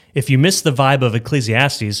If you miss the vibe of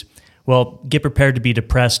Ecclesiastes, well, get prepared to be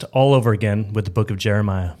depressed all over again with the book of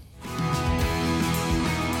Jeremiah.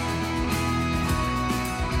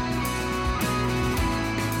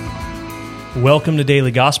 Welcome to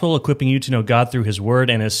Daily Gospel, equipping you to know God through His Word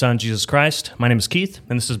and His Son, Jesus Christ. My name is Keith,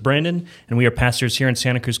 and this is Brandon, and we are pastors here in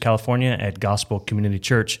Santa Cruz, California at Gospel Community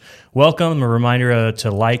Church. Welcome. A reminder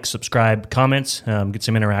to like, subscribe, comments, get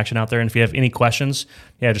some interaction out there. And if you have any questions,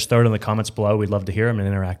 just throw it in the comments below. We'd love to hear them and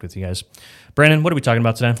interact with you guys. Brandon, what are we talking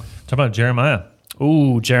about today? Talk about Jeremiah.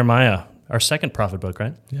 Ooh, Jeremiah, our second prophet book,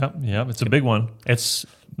 right? Yep. It's a big one. It's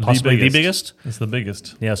possibly the biggest? It's the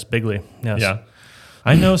biggest. Yes, bigly. Yes. Yeah.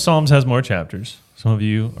 I know Psalms has more chapters. Some of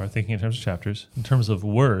you are thinking in terms of chapters. In terms of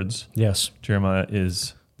words, yes, Jeremiah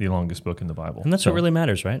is the longest book in the Bible. And that's what really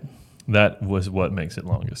matters, right? That was what makes it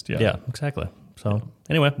longest, yeah. Yeah, exactly. So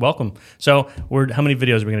anyway, welcome. So how many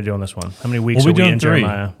videos are we going to do on this one? How many weeks are we in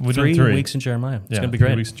Jeremiah? We're three doing 3 weeks in Jeremiah. It's going to be 3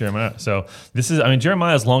 great. weeks in Jeremiah. So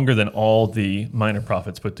Jeremiah is longer than all the minor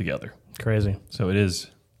prophets put together. Crazy. So it is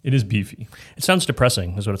beefy. It sounds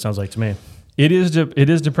depressing is what it sounds like to me. It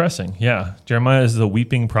is depressing, yeah. Jeremiah is the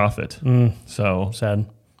weeping prophet. So sad.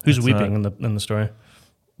 Who's weeping in the story?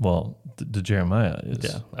 Well, the Jeremiah is.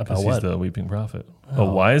 Yeah, about because what? He's the weeping prophet.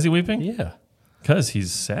 Oh, why is he weeping? Yeah. Because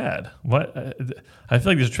he's sad. What? I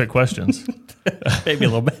feel like these are trick questions. Maybe a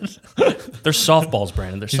little bit. They're softballs,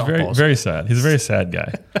 Brandon. They're softballs. Very, very sad. He's a very sad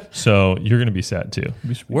guy. So you're going to be sad too.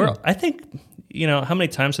 I think, how many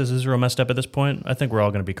times has Israel messed up at this point? I think we're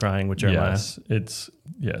all going to be crying with Jeremiah.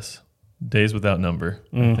 Yes. Days without number,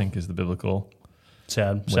 I think, is the biblical way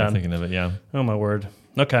of thinking of it, yeah. Oh, my word.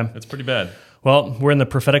 Okay. It's pretty bad. Well, we're in the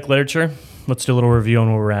prophetic literature. Let's do a little review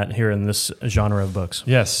on where we're at here in this genre of books.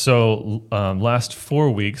 Yes, so last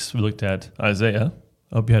 4 weeks, we looked at Isaiah.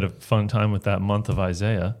 I hope you had a fun time with that month of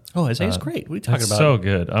Isaiah. Oh, Isaiah's great. What are you talking about? So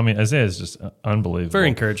good. I mean, Isaiah is just unbelievable. Very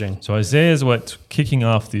encouraging. So Isaiah is what's kicking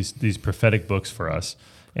off these prophetic books for us.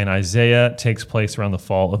 And Isaiah takes place around the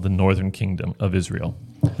fall of the northern kingdom of Israel.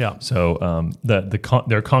 Yeah. So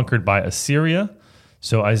they're conquered by Assyria.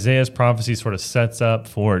 So Isaiah's prophecy sort of sets up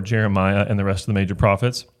for Jeremiah and the rest of the major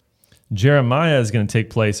prophets. Jeremiah is going to take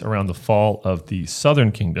place around the fall of the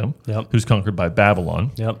southern kingdom, who's conquered by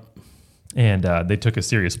Babylon. Yep. And they took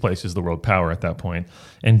Assyria's place as the world power at that point.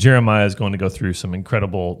 And Jeremiah is going to go through some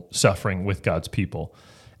incredible suffering with God's people.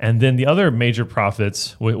 And then the other major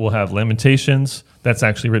prophets will have Lamentations. That's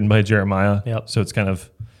actually written by Jeremiah. Yep. So it's kind of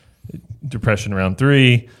depression around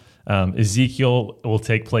 3. Ezekiel will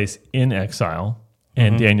take place in exile,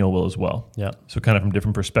 and Daniel will as well. Yeah. So kind of from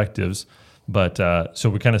different perspectives. But so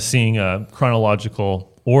we're kind of seeing a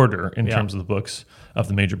chronological order in terms of the books of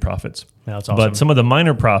the major prophets. Yeah, that's awesome. But some of the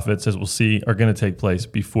minor prophets, as we'll see, are going to take place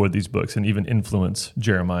before these books and even influence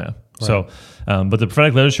Jeremiah. Right. So, but the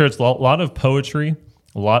prophetic literature, it's a lot of poetry,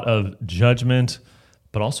 a lot of judgment,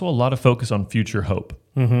 but also a lot of focus on future hope.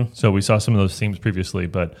 Mm-hmm. So we saw some of those themes previously,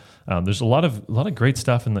 but there's a lot of great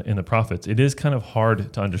stuff in the prophets. It is kind of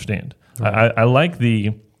hard to understand. Right. I like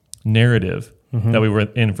the narrative that we were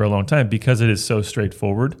in for a long time because it is so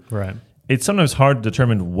straightforward. Right. It's sometimes hard to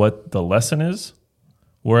determine what the lesson is,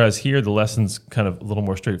 whereas here the lesson's kind of a little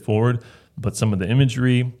more straightforward, but some of the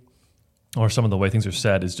imagery or some of the way things are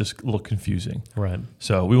said is just a little confusing. Right.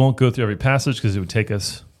 So we won't go through every passage because it would take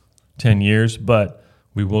us 10 years, but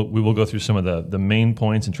we will go through some of the main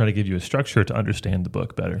points and try to give you a structure to understand the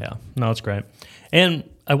book better. Yeah, no, that's great. And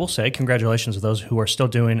I will say congratulations to those who are still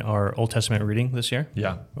doing our Old Testament reading this year.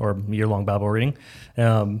 Yeah. Or year-long Bible reading.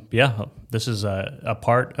 This is a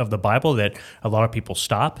part of the Bible that a lot of people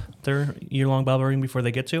stop their year-long Bible reading before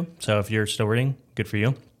they get to. So if you're still reading, good for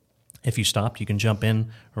you. If you stopped, you can jump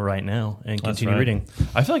in right now and continue reading.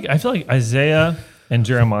 I feel like Isaiah and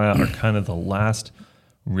Jeremiah are kind of the last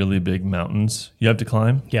really big mountains you have to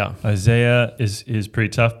climb. Yeah. Isaiah is pretty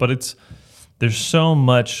tough, but there's so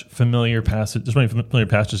much familiar passage. There's so many familiar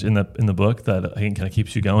passages in the book that I think kind of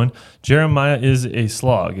keeps you going. Jeremiah is a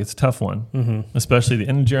slog. It's a tough one, especially the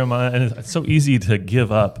end of Jeremiah, and it's so easy to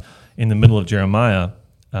give up in the middle of Jeremiah.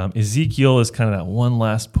 Ezekiel is kind of that one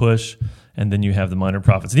last push, and then you have the minor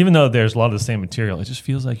prophets. And even though there's a lot of the same material, it just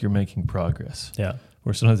feels like you're making progress. Yeah.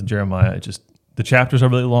 Where sometimes in Jeremiah, the chapters are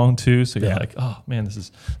really long too, so you're like, oh man,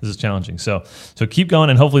 this is challenging. So keep going,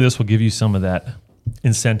 and hopefully this will give you some of that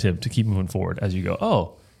incentive to keep moving forward as you go.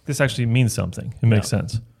 Oh, this actually means something. It makes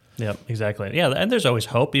sense. Yep, exactly. Yeah, and there's always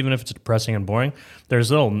hope, even if it's depressing and boring.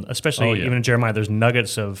 There's even in Jeremiah, there's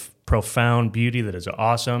nuggets of profound beauty that is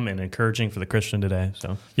awesome and encouraging for the Christian today.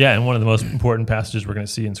 So yeah, and one of the most important passages we're going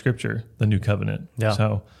to see in Scripture, the New Covenant. Yeah.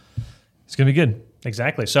 So it's going to be good.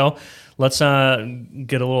 Exactly. So let's get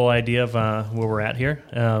a little idea of where we're at here.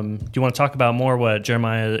 Do you want to talk about more what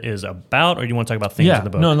Jeremiah is about, or do you want to talk about things in the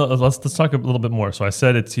book? No, let's talk a little bit more. So I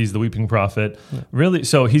said he's the weeping prophet. Yeah. Really,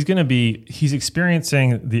 so he's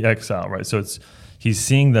experiencing the exile, right? So he's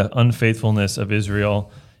seeing the unfaithfulness of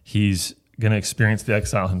Israel. He's going to experience the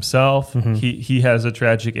exile himself. Mm-hmm. He has a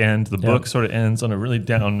tragic end. The book sort of ends on a really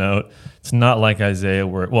down note. It's not like Isaiah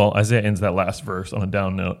Isaiah ends that last verse on a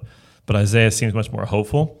down note. But Isaiah seems much more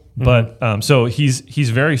hopeful. Mm-hmm. But so he's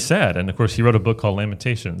very sad. And of course, he wrote a book called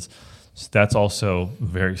Lamentations. So that's also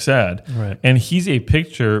very sad. Right. And he's a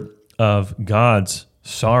picture of God's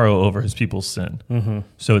sorrow over his people's sin. Mm-hmm.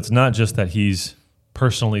 So it's not just that he's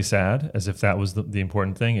personally sad, as if that was the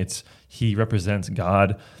important thing. He represents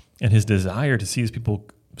God and his desire to see his people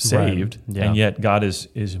saved. Right. Yeah. And yet God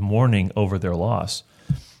is mourning over their loss.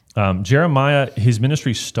 Jeremiah, his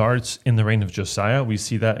ministry starts in the reign of Josiah. We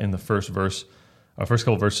see that in the first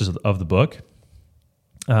couple verses of the book.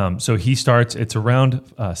 So he starts, it's around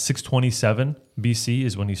 627 BC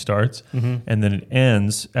is when he starts, and then it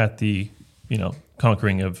ends at the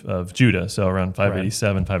conquering of Judah, so around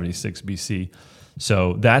 587, 586 BC.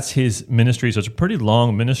 So that's his ministry. So it's a pretty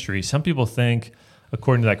long ministry. Some people think,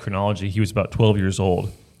 according to that chronology, he was about 12 years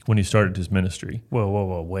old when he started his ministry.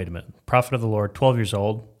 Whoa, wait a minute. Prophet of the Lord, 12 years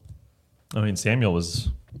old. I mean, Samuel was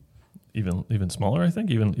even smaller, I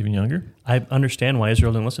think, even younger. I understand why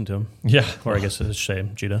Israel didn't listen to him. Yeah. Or I guess it's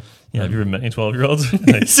shame, Judah. Yeah, have you ever met any 12-year-olds?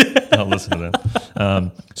 Don't listen to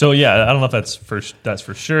them. So yeah, I don't know if that's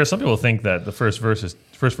for sure. Some people think that the first verses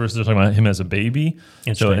are talking about him as a baby.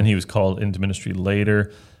 So, and he was called into ministry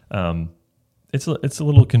later. It's a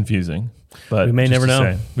little confusing, but we may never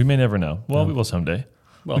know. We may never know. Well, we will someday.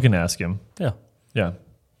 Well, we can ask him. Yeah.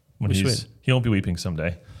 When he won't be weeping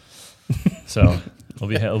someday. So he'll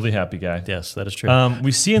be happy guy. Yes, that is true.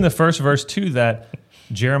 We see in the first verse too that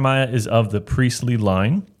Jeremiah is of the priestly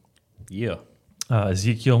line. Yeah.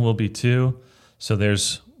 Ezekiel will be too. So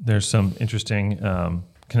there's some interesting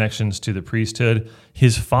connections to the priesthood.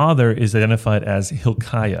 His father is identified as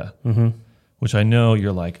Hilkiah, which I know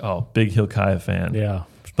you're like, oh, big Hilkiah fan. Yeah.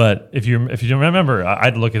 But if you don't remember,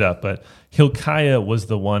 I'd look it up. But Hilkiah was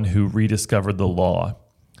the one who rediscovered the law.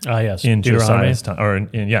 Yes. In Josiah's time, or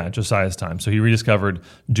in Josiah's time. So he rediscovered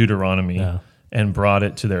Deuteronomy and brought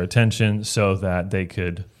it to their attention so that they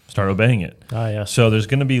could start obeying it. Yes. So there's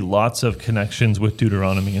going to be lots of connections with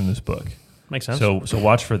Deuteronomy in this book. Makes sense. So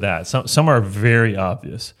watch for that. Some are very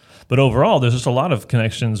obvious, but overall, there's just a lot of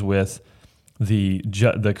connections with the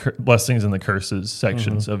blessings and the curses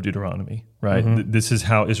sections of Deuteronomy. Right. This is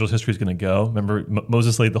how Israel's history is going to go. Remember,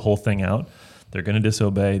 Moses laid the whole thing out. They're going to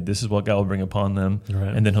disobey. This is what God will bring upon them,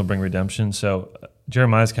 and then he'll bring redemption. So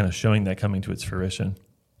Jeremiah is kind of showing that coming to its fruition.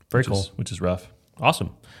 Very cool. Which is rough.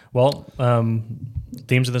 Awesome. Well,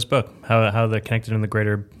 themes of this book, how they're connected in the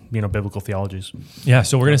greater biblical theologies. Yeah,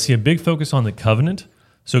 so we're going to see a big focus on the covenant.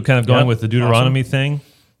 So kind of going with the Deuteronomy thing,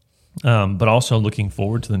 but also looking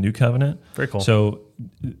forward to the new covenant. Very cool. So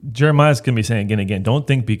Jeremiah is going to be saying again, don't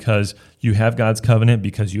think because you have God's covenant,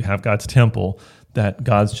 because you have God's temple, that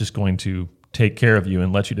God's just going to take care of you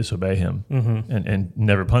and let you disobey him and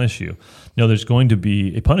never punish you. No, there's going to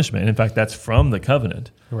be a punishment. In fact, that's from the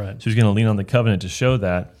covenant. Right. So he's going to lean on the covenant to show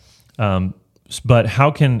that. But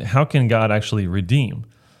how can God actually redeem?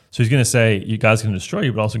 So he's going to say God's going to destroy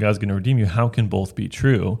you, but also God's going to redeem you. How can both be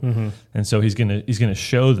true? And so he's going to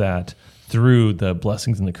show that through the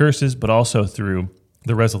blessings and the curses, but also through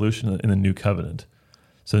the resolution in the new covenant.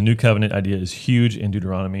 So the new covenant idea is huge in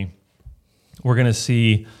Deuteronomy. We're going to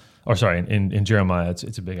see, in Jeremiah,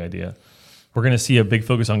 it's a big idea. We're going to see a big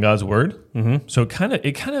focus on God's word. So it kind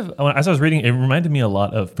of, as I was reading, it reminded me a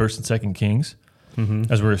lot of 1st and 2nd Kings,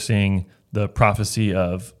 as we were seeing the prophecy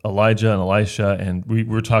of Elijah and Elisha, and we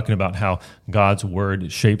were talking about how God's word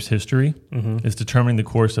shapes history. It's determining the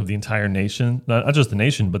course of the entire nation, not just the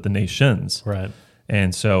nation, but the nations. Right.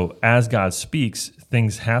 And so as God speaks,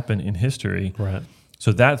 things happen in history. Right.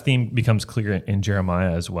 So that theme becomes clear in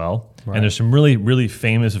Jeremiah as well. Right. And there's some really, really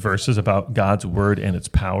famous verses about God's word and its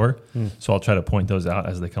power. So I'll try to point those out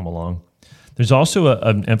as they come along. There's also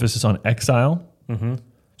an emphasis on exile.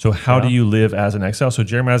 So how do you live as an exile? So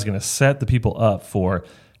Jeremiah is going to set the people up for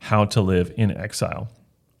how to live in exile.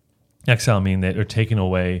 Exile meaning that they're taken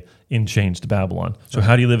away in chains to Babylon. So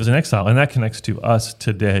how do you live as an exile? And that connects to us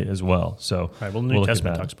today as well. So the New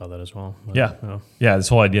Testament talks about that as well. But, yeah. This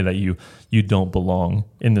whole idea that you don't belong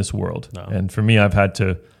in this world. No. And for me, I've had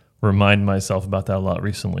to remind myself about that a lot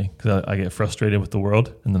recently because I get frustrated with the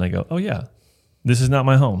world, and then I go, oh yeah, this is not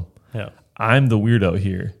my home. Yeah, I'm the weirdo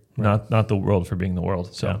here, not the world for being the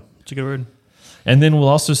world. So it's a good word. And then we'll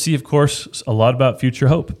also see, of course, a lot about future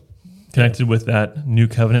hope connected with that new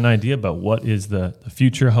covenant idea about what is the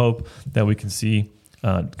future hope that we can see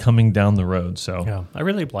coming down the road. So yeah, I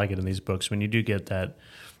really like it in these books when you do get that.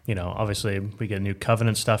 Obviously we get new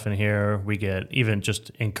covenant stuff in here. We get even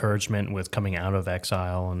just encouragement with coming out of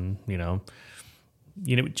exile, and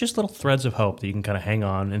just little threads of hope that you can kind of hang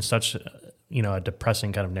on in such a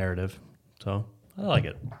depressing kind of narrative. So I like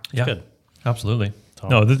it. It's good. Absolutely. So,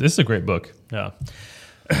 no, this is a great book. Yeah.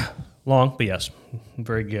 Long, but yes,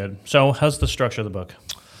 very good. So how's the structure of the book?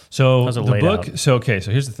 So how's it the laid book, out? so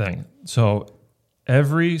here's the thing. So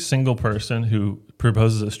every single person who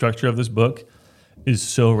proposes a structure of this book is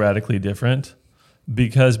so radically different,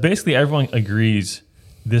 because basically everyone agrees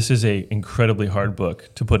this is a incredibly hard book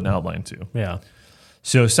to put an outline to. Yeah.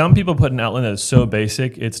 So some people put an outline that is so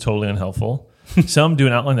basic it's totally unhelpful. Some do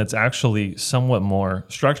an outline that's actually somewhat more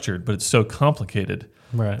structured, but it's so complicated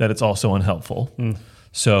that it's also unhelpful.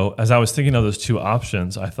 So as I was thinking of those two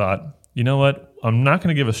options, I thought, you know what? I'm not going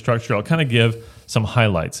to give a structure. I'll kind of give some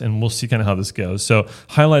highlights, and we'll see kind of how this goes. So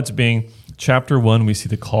highlights being chapter 1, we see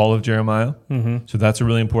the call of Jeremiah. So that's a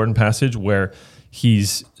really important passage where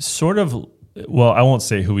he's sort of, well, I won't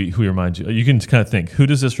say who he reminds you. You can kind of think, who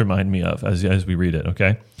does this remind me of as we read it,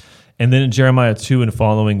 okay? And then in Jeremiah 2 and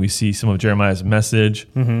following, we see some of Jeremiah's message.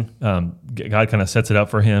 God kind of sets it up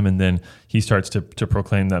for him, and then he starts to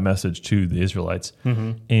proclaim that message to the Israelites.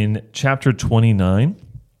 In chapter 29,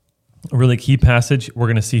 a really key passage, we're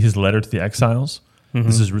going to see his letter to the exiles.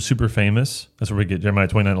 This is super famous. That's where we get Jeremiah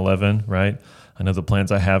 29:11, right? I know the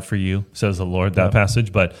plans I have for you, says the Lord, that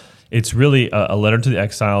passage. But it's really a letter to the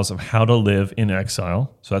exiles of how to live in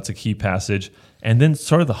exile. So that's a key passage. And then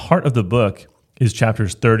sort of the heart of the book is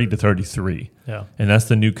chapters 30 to 33. Yeah. And that's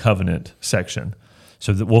the New Covenant section.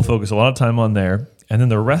 So we'll focus a lot of time on there. And then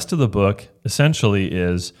the rest of the book essentially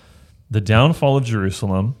is the downfall of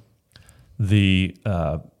Jerusalem, the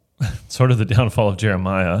sort of the downfall of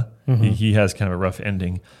Jeremiah. He has kind of a rough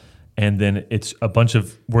ending. And then it's a bunch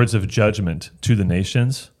of words of judgment to the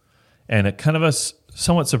nations, and a kind of a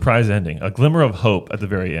somewhat surprise ending, a glimmer of hope at the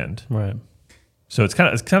very end. Right. So it's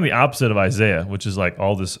kind of the opposite of Isaiah, which is like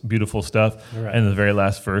all this beautiful stuff. Right. And in the very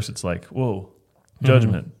last verse, it's like, whoa,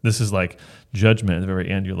 judgment. This is like judgment. At the very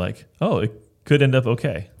end, you're like, oh, it could end up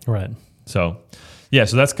okay. Right. So, yeah,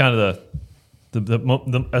 so that's kind of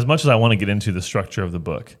the as much as I want to get into the structure of the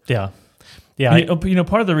book. Yeah. Yeah.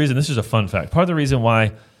 Part of the reason, this is a fun fact, part of the reason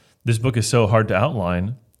why this book is so hard to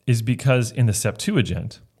outline is because in the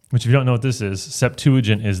Septuagint, which if you don't know what this is,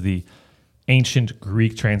 Septuagint is the ancient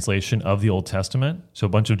Greek translation of the Old Testament. So a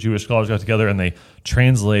bunch of Jewish scholars got together and they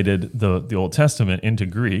translated the Old Testament into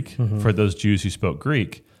Greek for those Jews who spoke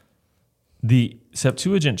Greek. The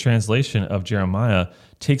Septuagint translation of Jeremiah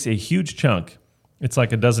takes a huge chunk, it's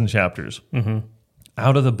like a dozen chapters,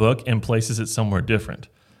 out of the book and places it somewhere different.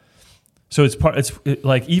 So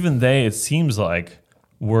it seems like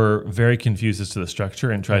we're very confused as to the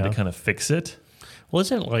structure and tried to kind of fix it. Well,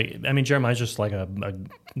 isn't Jeremiah's just like a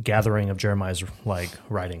gathering of Jeremiah's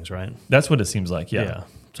writings, right? That's what it seems like, yeah.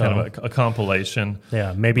 So, kind of a compilation.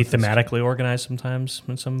 Yeah, maybe thematically organized sometimes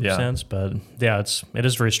in some sense, but yeah, it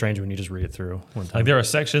is very strange when you just read it through one time. Like there are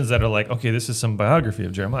sections that are like, okay, this is some biography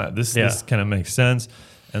of Jeremiah. This kind of makes sense,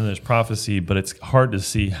 and there's prophecy, but it's hard to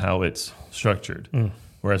see how it's structured.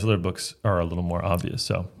 Whereas other books are a little more obvious.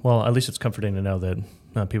 So, well, at least it's comforting to know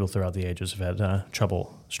that people throughout the ages have had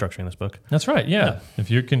trouble structuring this book. That's right. Yeah.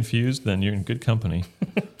 If you're confused, then you're in good company.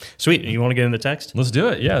 Sweet. You want to get in the text? Let's do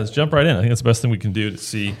it. Yeah. Let's jump right in. I think that's the best thing we can do to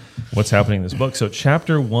see what's happening in this book. So,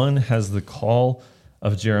 chapter 1 has the call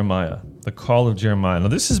of Jeremiah. The call of Jeremiah. Now,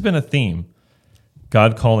 this has been a theme.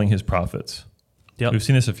 God calling his prophets. Yep. We've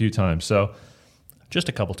seen this a few times. So, just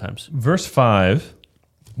a couple times. Verse 5.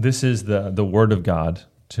 This is the word of God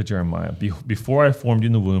to Jeremiah. Before I formed you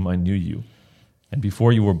in the womb, I knew you. And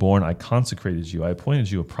before you were born, I consecrated you. I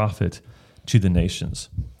appointed you a prophet to the nations.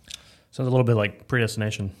 Sounds a little bit like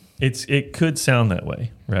predestination. It could sound that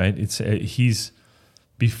way, right?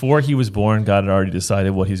 Before he was born, God had already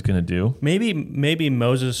decided what he's going to do. Maybe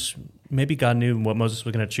God knew what Moses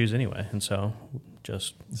was going to choose anyway, and so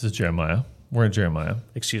this is Jeremiah. We're in Jeremiah.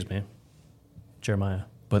 Excuse me, Jeremiah.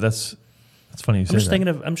 But that's funny you say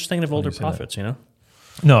that. I'm just thinking of older prophets, you know.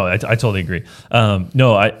 No, I totally agree.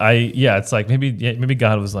 It's like maybe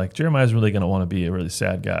God was like, Jeremiah's really going to want to be a really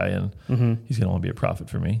sad guy, and he's going to want to be a prophet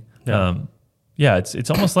for me. Yeah. It's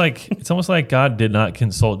almost like God did not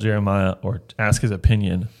consult Jeremiah or ask his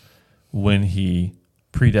opinion when he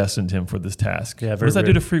predestined him for this task. Yeah, what does that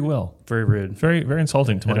do to free will? Very rude. Very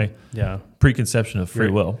insulting to my preconception of free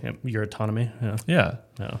will. Your autonomy. Yeah.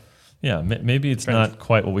 maybe it's Strange. not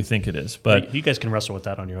quite what we think it is. But you guys can wrestle with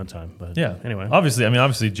that on your own time. But anyway.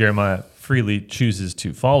 Obviously Jeremiah freely chooses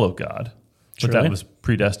to follow God, but Truly? that was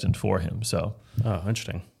predestined for him. So, Oh,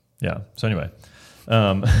 interesting. yeah. So anyway,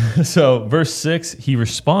 so verse 6, he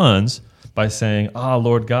responds by saying, "Ah,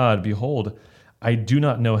 Lord God, behold, I do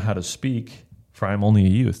not know how to speak, for I am only a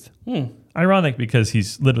youth." Ironic, because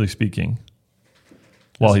he's literally speaking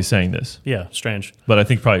while he's saying this. Yeah, strange. But I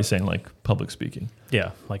think probably saying like public speaking.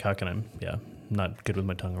 Yeah, like how can I, not good with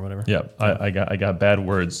my tongue or whatever. Yeah, I got bad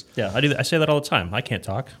words. Yeah, I do. I say that all the time. I can't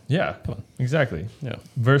talk. Yeah, exactly. Yeah.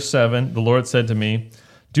 Verse 7, the Lord said to me,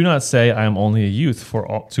 "Do not say I am only a youth, for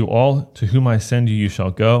all to whom I send you, you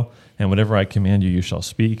shall go, and whatever I command you, you shall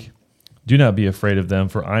speak. Do not be afraid of them,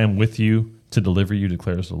 for I am with you to deliver you,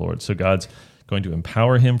 declares the Lord." So God's going to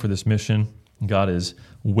empower him for this mission. God is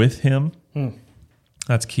with him.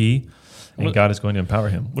 That's key. And God is going to empower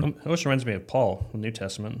him. It always reminds me of Paul in the New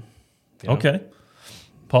Testament. You know? Okay.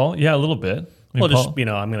 Paul, yeah, a little bit. I mean, Well, Paul, just,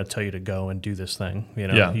 I'm going to tell you to go and do this thing.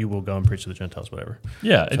 Yeah. You will go and preach to the Gentiles, whatever.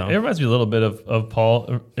 yeah, So- it reminds me a little bit of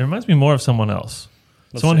Paul. It reminds me more of someone else.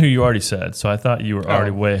 Someone see. who you already said. So I thought you were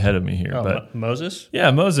already way ahead of me here. Oh, But Moses?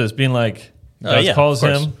 yeah, Moses being like, Oh, God yeah, calls of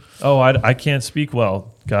course. him, "Oh, I can't speak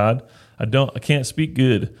well, God. I can't speak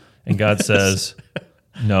good." And God says,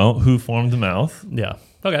 "No, who formed the mouth?" Yeah.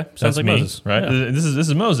 Okay. Sounds That's like me, Moses. right? Yeah. This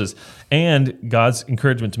is Moses. And God's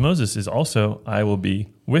encouragement to Moses is also, "I will be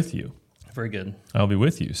with you. Very good. I will be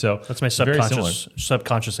with you." So That's my very similar.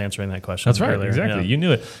 subconscious answering that question. That's right, earlier. exactly. Yeah. You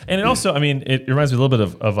knew it. And it also, it reminds me a little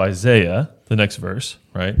bit of Isaiah, the next verse,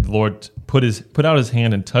 right? The Lord put out his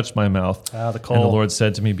hand and touched my mouth. The And the coal. Lord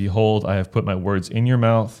said to me, "Behold, I have put my words in your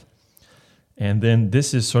mouth." And then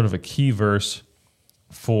this is sort of a key verse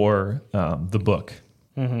for the book,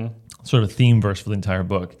 sort of a theme verse for the entire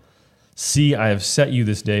book. "See, I have set you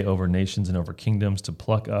this day over nations and over kingdoms to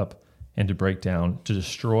pluck up and to break down, to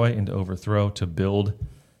destroy and to overthrow, to build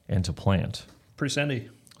and to plant." Pretty sandy.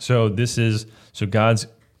 So God's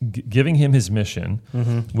giving him his mission,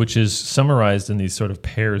 which is summarized in these sort of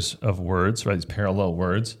pairs of words, right? These parallel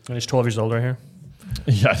words. And he's 12 years old right here.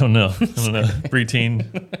 Yeah, I don't know. Preteen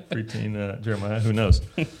Jeremiah, who knows?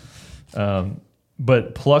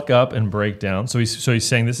 But pluck up and break down. So he's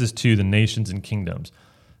saying this is to the nations and kingdoms.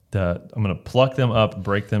 That I'm going to pluck them up,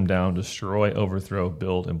 break them down, destroy, overthrow,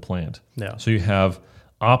 build, and plant. Yeah. So you have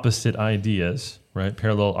opposite ideas, right?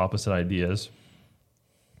 Parallel opposite ideas.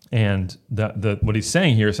 And what he's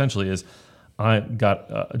saying here essentially is,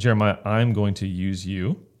 Jeremiah, I'm going to use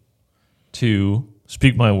you to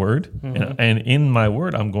speak my word, and in my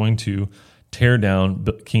word, I'm going to tear down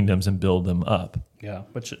kingdoms and build them up. Yeah.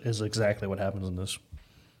 Which is exactly what happens in this.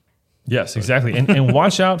 Yes, exactly. And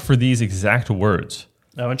watch out for these exact words.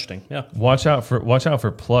 Oh, interesting. Yeah. Watch out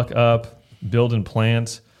for pluck up, build and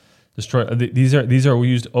plant, destroy. These are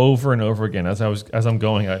used over and over again. As I'm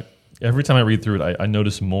going, every time I read through it, I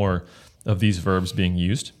notice more of these verbs being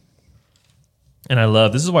used. And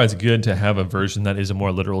this is why it's good to have a version that is a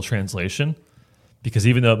more literal translation, because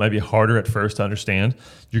even though it might be harder at first to understand,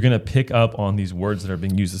 you're going to pick up on these words that are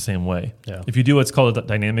being used the same way. Yeah. If you do what's called a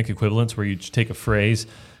dynamic equivalence, where you just take a phrase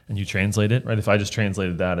and you translate it, right? If I just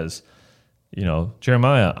translated that as,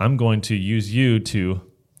 Jeremiah, I'm going to use you to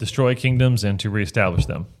destroy kingdoms and to reestablish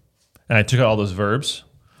them, and I took out all those verbs,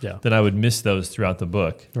 Yeah. then I would miss those throughout the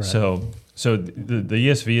book. Right. So the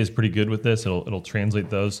ESV is pretty good with this. It'll translate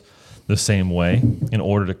those the same way in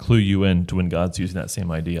order to clue you in to when God's using that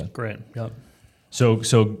same idea. Great. Yep.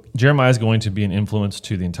 So Jeremiah is going to be an influence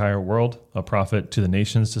to the entire world, a prophet to the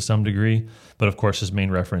nations to some degree, but of course his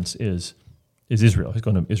main reference is Israel. He's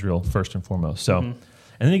going to Israel first and foremost. So, and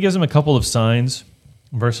then he gives him a couple of signs.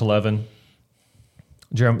 Verse 11,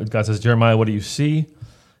 God says, "Jeremiah, what do you see?"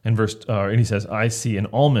 And he says, "I see an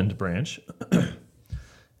almond branch."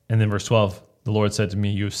 And then verse 12, the Lord said to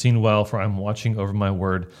me, "You have seen well, for I'm watching over my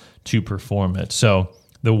word to perform it." So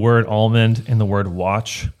the word almond and the word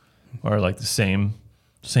watch are like the same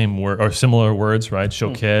word, or similar words, right?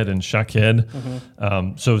 Shoked and shaked.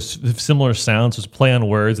 So similar sounds, so it's play on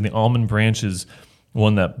words, and the almond branch is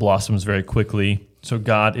one that blossoms very quickly. So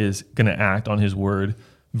God is going to act on his word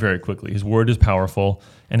very quickly. His word is powerful,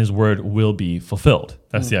 and his word will be fulfilled.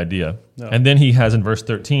 That's the idea. No. And then he has in verse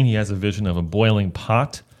 13, he has a vision of a boiling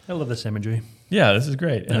pot. I love this imagery. Yeah, this is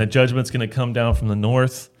great. And the judgment's going to come down from the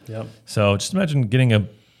north. Yep. So just imagine getting a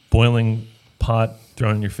boiling pot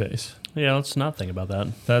thrown in your face. Yeah, let's not think about that.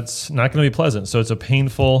 That's not going to be pleasant. So it's a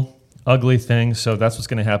painful, ugly thing. So that's what's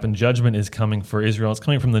going to happen. Judgment is coming for Israel. It's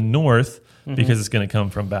coming from the north because it's going to come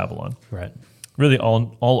from Babylon. Right. Really,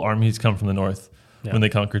 all armies come from the north Yeah. when they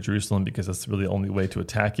conquer Jerusalem, because that's really the only way to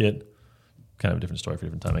attack it kind of a different story for a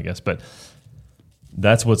different time, I guess. But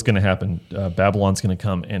that's what's going to happen. Babylon's going to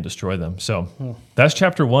come and destroy them. So that's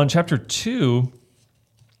chapter 1. Chapter 2,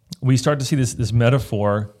 we start to see this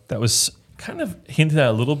metaphor that was kind of hinted at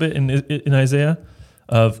a little bit in Isaiah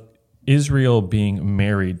of Israel being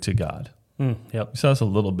married to God. Yep. We saw this a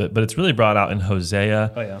little bit, but it's really brought out in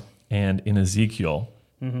Hosea Oh, yeah. and in Ezekiel.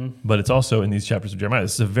 But it's also in these chapters of Jeremiah.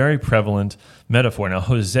 This is a very prevalent metaphor. Now,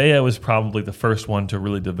 Hosea was probably the first one to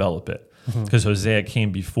really develop it because Hosea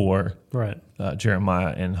came before Right.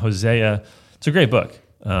 Jeremiah. And Hosea, it's a great book.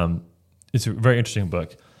 It's a very interesting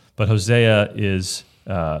book. But Hosea is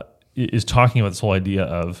talking about this whole idea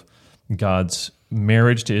of God's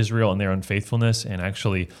marriage to Israel and their unfaithfulness. And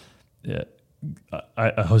actually,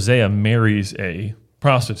 Hosea marries a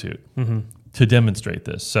prostitute to demonstrate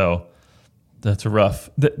this. So that's a rough.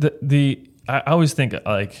 I always think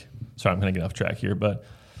like, sorry, I'm going to get off track here, but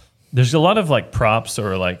there's a lot of like props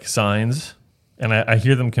or like signs, and I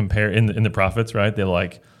hear them compare in the prophets, right? They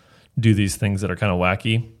like do these things that are kind of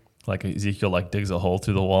wacky, like Ezekiel like digs a hole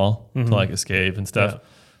through the wall to like escape and stuff,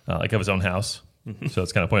 like of his own house. So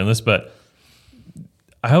it's kind of pointless, but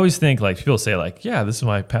I always think like people say like, yeah, this is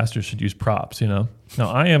why pastors should use props, you know?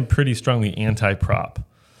 Now I am pretty strongly anti-prop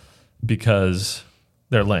because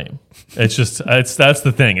they're lame. It's just, that's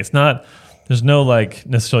the thing. It's not, there's no like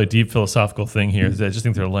necessarily deep philosophical thing here. I just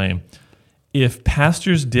think they're lame. If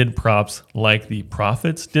pastors did props like the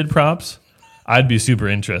prophets did props, I'd be super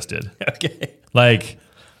interested. Okay. Like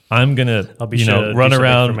I'm going to, run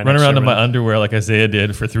around in my underwear like Isaiah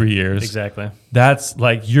did for 3 years. Exactly. That's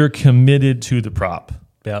like, you're committed to the prop.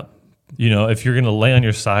 Yeah. You know, if you're going to lay on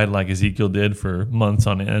your side like Ezekiel did for months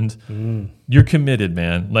on end, you're committed,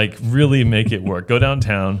 man. Like really make it work. Go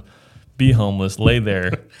downtown, be homeless, lay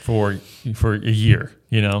there for a year,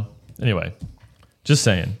 you know? Anyway, just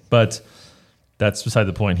saying. But that's beside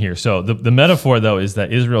the point here. So the metaphor, though, is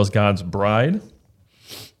that Israel is God's bride.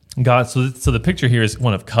 So the picture here is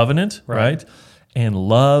one of covenant, right? And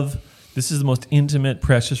love. This is the most intimate,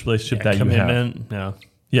 precious relationship that you have. Commitment. Yeah.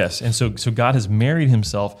 Yes, and so God has married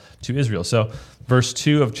himself to Israel. So verse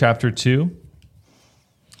 2 of chapter 2,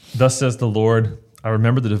 thus says the Lord, I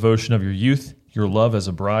remember the devotion of your youth, your love as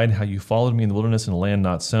a bride, how you followed me in the wilderness in a land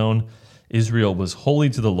not sown. Israel was holy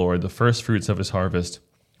to the Lord, the first fruits of his harvest.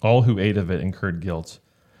 All who ate of it incurred guilt.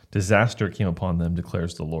 Disaster came upon them,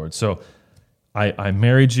 declares the Lord. So I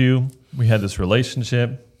married you. We had this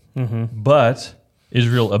relationship, but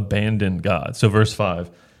Israel abandoned God. So verse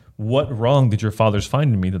 5, what wrong did your fathers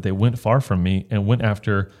find in me that they went far from me and went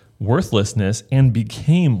after worthlessness and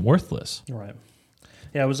became worthless? Right.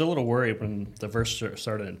 Yeah, I was a little worried when the verse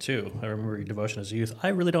started in 2. I remember your devotion as a youth. I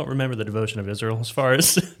really don't remember the devotion of Israel as far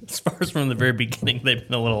as from the very beginning. They've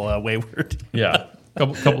been a little wayward. Yeah,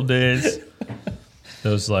 couple days.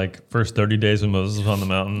 Those like first 30 days when Moses was on the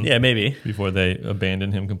mountain. Yeah, maybe. Before they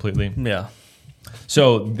abandoned him completely. Yeah.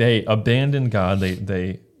 So they abandoned God.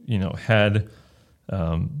 They had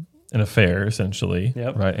an affair essentially,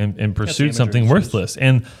 right, and pursued something worthless.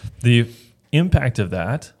 And the impact of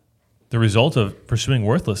that, the result of pursuing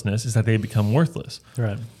worthlessness, is that they become worthless.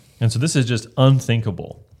 Right. And so this is just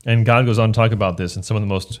unthinkable. And God goes on to talk about this in some of the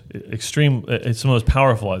most extreme, some of the most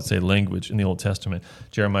powerful, I'd say, language in the Old Testament.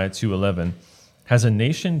 Jeremiah 2:11. Has a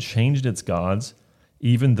nation changed its gods,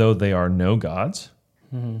 even though they are no gods?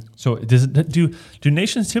 So do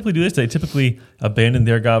nations typically do this? They typically abandon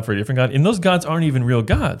their God for a different God, and those gods aren't even real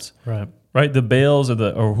gods. Right? The Baals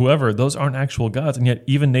or whoever, those aren't actual gods, and yet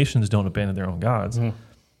even nations don't abandon their own gods.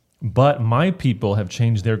 But my people have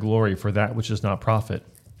changed their glory for that which does not profit.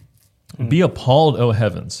 Be appalled, O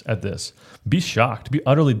heavens, at this. Be shocked, be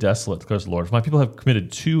utterly desolate, declares the Lord. For my people have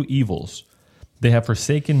committed 2 evils. They have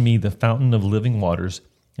forsaken me, the fountain of living waters,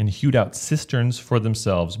 and hewed out cisterns for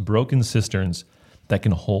themselves, broken cisterns that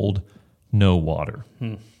can hold no water.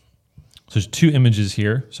 So there's 2 images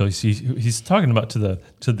here. So he's talking about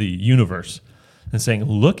to the universe and saying,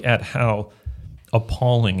 look at how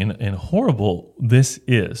appalling and horrible this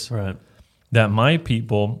is. Right. That my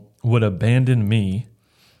people would abandon me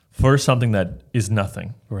for something that is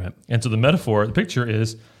nothing. Right. And so the metaphor, the picture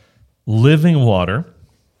is living water.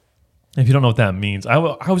 If you don't know what that means, I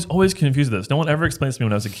was always confused with this. No one ever explains to me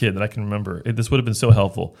when I was a kid that I can remember. This would have been so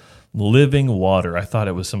helpful. Living water. I thought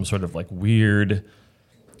it was some sort of like weird,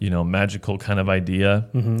 magical kind of idea.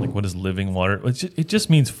 Like, what is living water? It just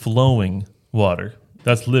means flowing water.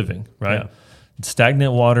 That's living, right? Yeah.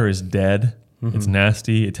 Stagnant water is dead. It's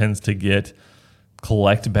nasty. It tends to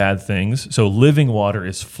collect bad things. So living water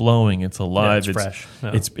is flowing. It's alive. It's fresh.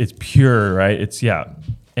 Yeah. It's pure, right?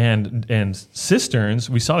 And cisterns,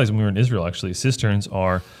 we saw these when we were in Israel, actually. Cisterns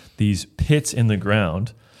are these pits in the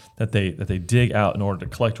ground that they dig out in order to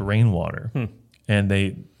collect rainwater,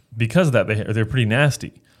 and because of that they're pretty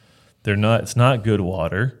nasty. They're not. It's not good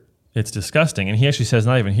water. It's disgusting. And he actually says,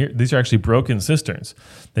 not even here. These are actually broken cisterns.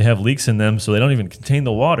 They have leaks in them, so they don't even contain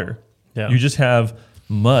the water. Yeah. You just have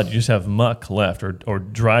mud. You just have muck left, or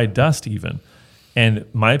dry dust even. And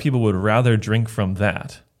my people would rather drink from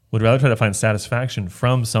that. Would rather try to find satisfaction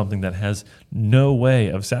from something that has no way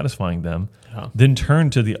of satisfying them, than turn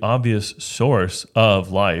to the obvious source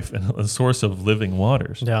of life and the source of living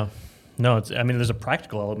waters. Yeah. No, there's a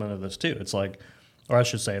practical element of this too. It's like, or I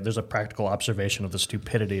should say, there's a practical observation of the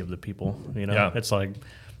stupidity of the people. Yeah. It's like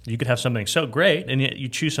you could have something so great and yet you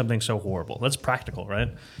choose something so horrible. That's practical, right?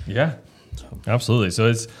 Yeah, absolutely. So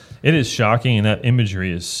it is shocking, and that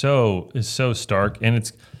imagery is so stark, and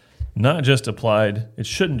it's not just applied. It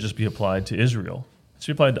shouldn't just be applied to Israel. It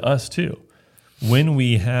should be applied to us too. When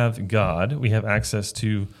we have God, we have access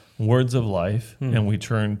to words of life, and we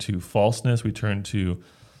turn to falseness. We turn to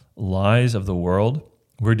lies of the world.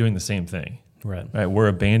 We're doing the same thing. Right. We're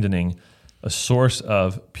abandoning a source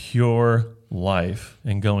of pure life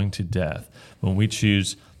and going to death when we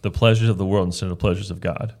choose the pleasures of the world instead of the pleasures of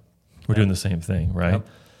God. We're doing the same thing, right? Yep.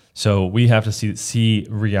 So we have to see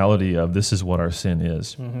reality of this is what our sin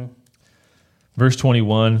is. Mm-hmm. Verse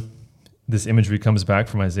 21, this imagery comes back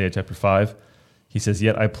from Isaiah chapter 5. He says,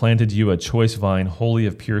 "Yet I planted you a choice vine, wholly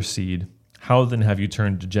of pure seed. How then have you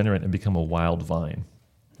turned degenerate and become a wild vine?"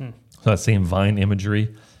 So that same vine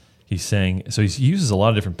imagery. He's saying, so he uses a lot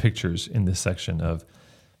of different pictures in this section of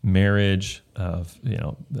marriage, of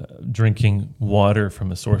drinking water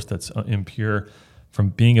from a source that's impure, from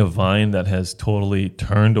being a vine that has totally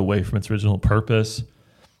turned away from its original purpose.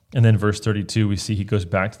 And then verse 32, we see he goes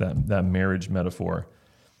back to that marriage metaphor.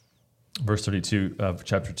 Verse 32 of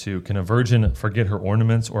chapter 2, "Can a virgin forget her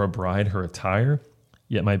ornaments, or a bride her attire?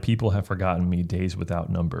 Yet my people have forgotten me days without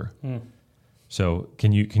number." So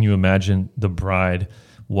can you imagine the bride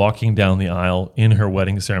walking down the aisle in her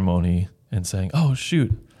wedding ceremony and saying, "Oh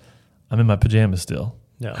shoot, I'm in my pajamas still.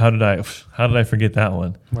 Yeah. How did I forget that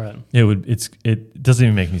one?" Right. It doesn't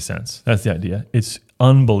even make any sense. That's the idea. It's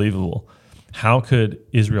unbelievable. How could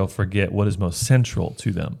Israel forget what is most central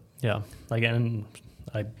to them? Yeah. Again,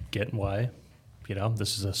 I get why.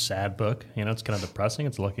 This is a sad book. It's kind of depressing.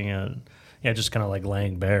 It's looking at, just kind of like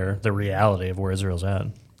laying bare the reality of where Israel's at.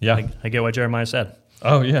 Yeah. I get what Jeremiah said.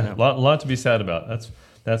 Oh yeah. Lot to be sad about.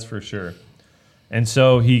 That's for sure. And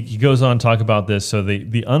so he goes on to talk about this. So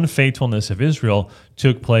the unfaithfulness of Israel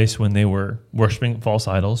took place when they were worshiping false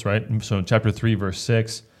idols, right? And so in chapter 3, verse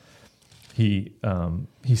 6, he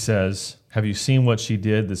says, "Have you seen what she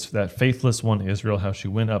did, that faithless one Israel, how she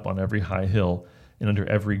went up on every high hill and under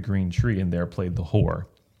every green tree, and there played the whore?"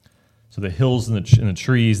 So the hills and the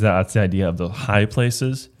trees, that's the idea of the high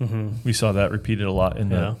places. Mm-hmm. We saw that repeated a lot in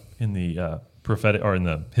the prophetic or in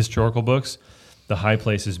the historical books. The high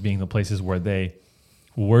places being the places where they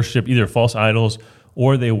worshiped either false idols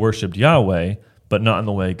or they worshipped Yahweh, but not in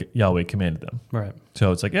the way Yahweh commanded them. Right.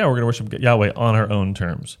 So it's like, we're going to worship Yahweh on our own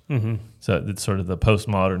terms. Mm-hmm. So it's sort of the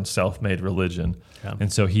postmodern self-made religion. Yeah.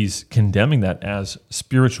 And so he's condemning that as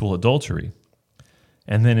spiritual adultery.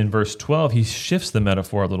 And then in verse 12, he shifts the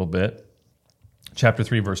metaphor a little bit. Chapter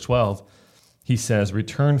 3, verse 12, he says,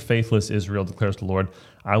 "Return, faithless Israel, declares the Lord.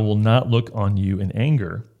 I will not look on you in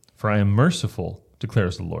anger, for I am merciful,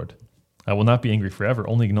 declares the Lord. I will not be angry forever.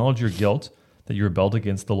 Only acknowledge your guilt, that you rebelled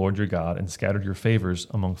against the Lord your God and scattered your favors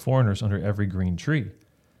among foreigners under every green tree,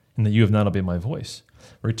 and that you have not obeyed my voice.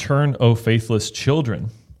 Return, O faithless children,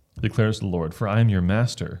 declares the Lord, for I am your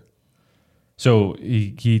master." So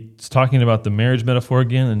he's talking about the marriage metaphor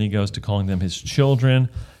again, and he goes to calling them his children,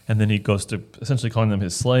 and then he goes to essentially calling them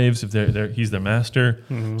his slaves if he's their master.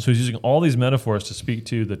 Mm-hmm. So he's using all these metaphors to speak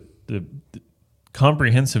to the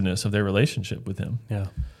comprehensiveness of their relationship with him. Yeah.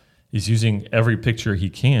 He's using every picture he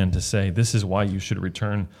can to say, this is why you should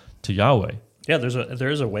return to Yahweh. Yeah,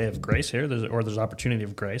 there is a way of grace here, there's opportunity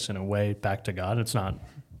of grace and a way back to God. It's not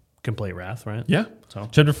complete wrath, right? Yeah. So.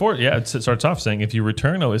 Chapter 4, it starts off saying, if you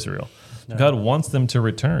return, O Israel, God wants them to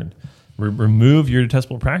return. Remove your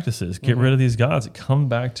detestable practices. Get rid of these gods. Come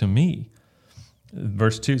back to me.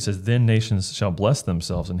 Verse 2 says, then nations shall bless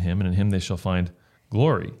themselves in him, and in him they shall find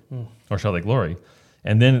glory. Or shall they glory?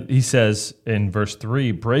 And then he says in verse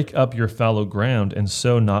 3, break up your fallow ground and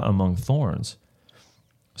sow not among thorns.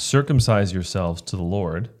 Circumcise yourselves to the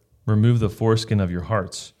Lord. Remove the foreskin of your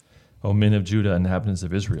hearts, O men of Judah, inhabitants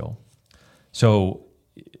of Israel. So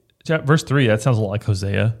verse 3, that sounds a lot like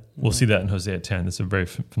Hosea. We'll see that in Hosea 10. It's a very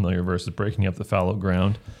familiar verse, breaking up the fallow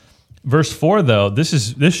ground. Verse 4, though,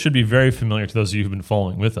 this should be very familiar to those of you who've been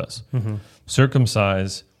following with us. Mm-hmm.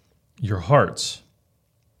 Circumcise your hearts.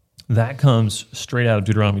 that comes straight out of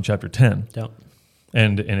Deuteronomy chapter 10. Yep.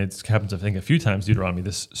 And it happens, I think, a few times, Deuteronomy,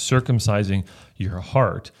 this circumcising your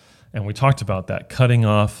heart. And we talked about that, cutting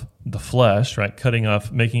off the flesh, right? Cutting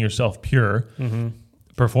off, making yourself pure.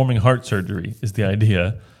 Performing heart surgery is the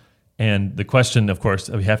idea. And the question, of course,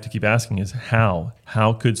 that we have to keep asking is how?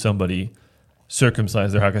 How could somebody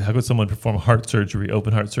circumcise their heart? How could someone perform heart surgery,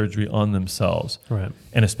 open heart surgery on themselves? Right.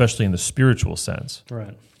 And especially in the spiritual sense.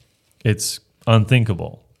 Right. It's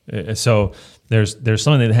unthinkable. So there's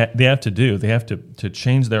something that they have to do. They have to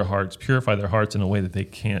change their hearts, purify their hearts in a way that they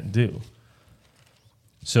can't do.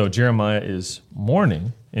 So Jeremiah is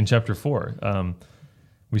mourning in chapter 4.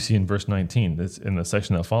 We see in verse 19, that's in the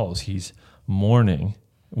section that follows, he's mourning,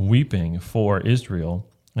 weeping for Israel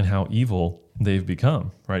and how evil they've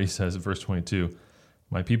become, right? He says in verse 22,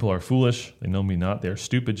 my people are foolish, they know me not, they are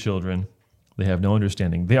stupid children, they have no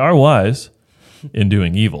understanding. They are wise in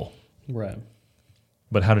doing evil. Right.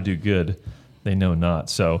 But how to do good, they know not.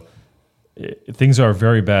 So things are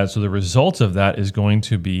very bad. So the result of that is going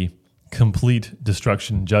to be complete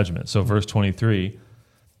destruction and judgment. So verse 23,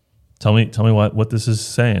 tell me what this is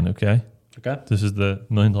saying, okay? Okay. This is the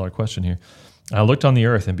 $1 million question here. I looked on the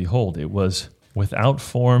earth, and behold, it was without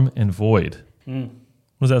form and void. What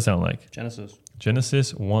does that sound like? Genesis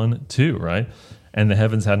 1:2, right? And the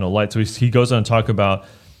heavens had no light. So he goes on to talk about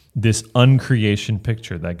this uncreation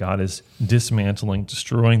picture that God is dismantling,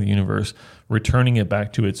 destroying the universe, returning it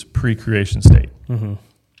back to its pre-creation state.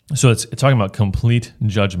 So it's talking about complete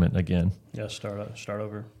judgment again. Yeah, start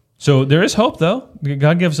over. So there is hope, though.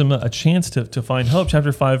 God gives them a chance to find hope.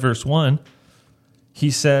 Chapter 5, verse 1,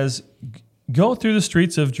 he says, go through the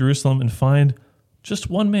streets of Jerusalem and find just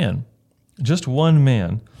one man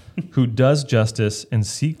who does justice and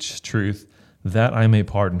seeks truth, that I may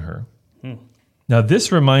pardon her. Now,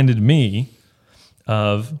 this reminded me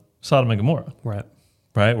of Sodom and Gomorrah.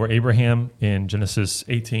 Right, where Abraham in Genesis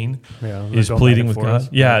 18 is pleading with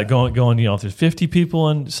God. Going. If there's 50 people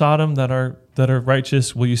in Sodom that are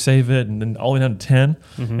righteous, will you save it? And then all the way down to 10.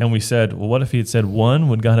 And we said, well, what if he had said one?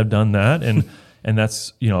 Would God have done that? And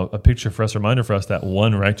that's a picture for us, a reminder for us that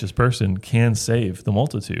one righteous person can save the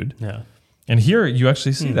multitude. Yeah. And here you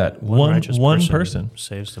actually see that one person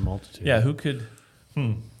saves the multitude. Yeah, who could?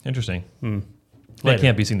 Interesting. That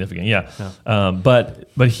can't be significant. Yeah.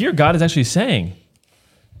 But here God is actually saying,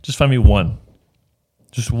 just find me one.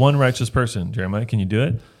 Just one righteous person. Jeremiah, can you do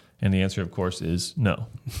it? And the answer, of course, is no.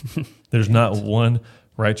 There's not one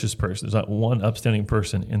righteous person. There's not one upstanding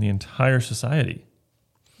person in the entire society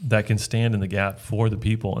that can stand in the gap for the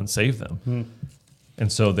people and save them.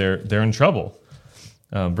 And so they're in trouble.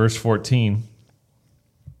 Verse 14,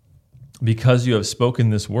 because you have spoken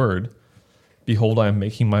this word, behold, I am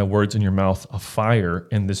making my words in your mouth a fire,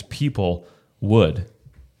 and this people wood,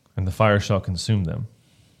 and the fire shall consume them.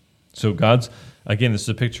 So this is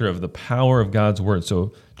a picture of the power of God's word.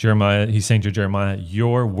 So Jeremiah, he's saying to Jeremiah,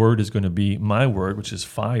 your word is going to be my word, which is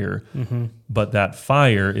fire, but that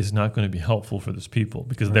fire is not going to be helpful for this people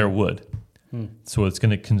because they're wood. So it's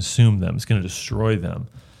going to consume them. It's going to destroy them.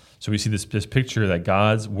 So we see this picture that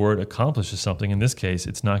God's word accomplishes something. In this case,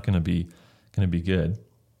 it's not going to be good.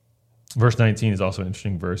 Verse 19 is also an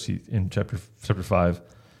interesting verse. In chapter 5,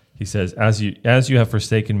 he says, as you have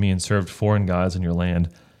forsaken me and served foreign gods in your land,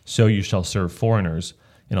 so you shall serve foreigners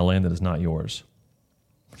in a land that is not yours.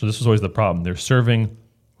 So this was always the problem. They're serving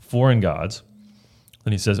foreign gods.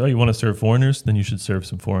 Then he says, you want to serve foreigners? Then you should serve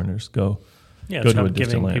some foreigners. Go to a distant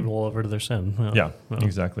giving land. People over to their sin.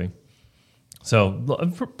 Exactly. So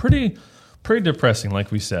pretty depressing,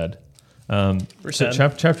 like we said. So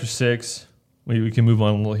chapter 6, we can move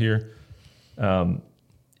on a little here.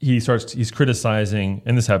 He's criticizing,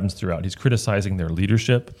 and this happens throughout, he's criticizing their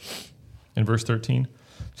leadership in verse 13.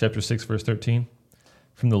 Chapter 6, verse 13.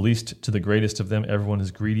 From the least to the greatest of them, everyone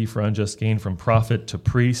is greedy for unjust gain. From prophet to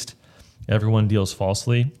priest, everyone deals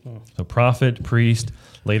falsely. So prophet, priest,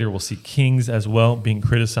 later we'll see kings as well being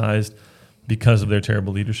criticized because of their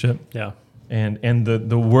terrible leadership. Yeah. And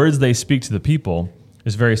the words they speak to the people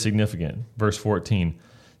is very significant. Verse 14,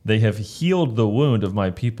 they have healed the wound of my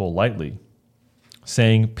people lightly,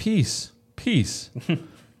 saying, peace, peace,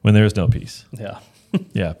 when there is no peace. Yeah.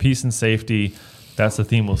 Yeah, peace and safety. That's the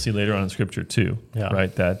theme we'll see later on in Scripture too,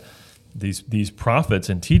 right? That these prophets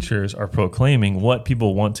and teachers are proclaiming what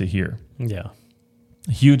people want to hear. Yeah.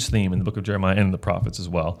 A huge theme in the book of Jeremiah and the prophets as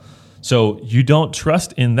well. So you don't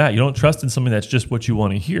trust in that. You don't trust in something that's just what you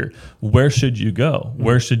want to hear. Where should you go?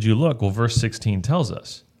 Where should you look? Well, verse 16 tells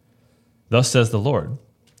us, thus says the Lord,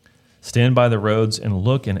 stand by the roads and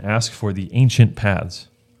look and ask for the ancient paths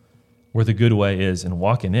where the good way is and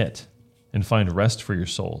walk in it and find rest for your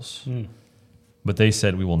souls. but they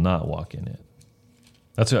said, we will not walk in it.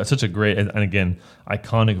 That's such a great, and again,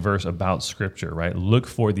 iconic verse about Scripture, right? Look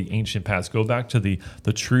for the ancient paths. Go back to the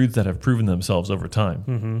truths that have proven themselves over time.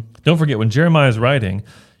 Mm-hmm. Don't forget, when Jeremiah is writing,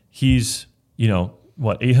 he's,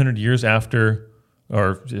 800 years after,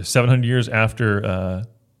 or 700 years after,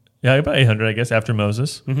 about 800, I guess, after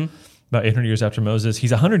Moses. Mm-hmm. About 800 years after Moses.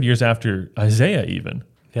 He's 100 years after Isaiah even.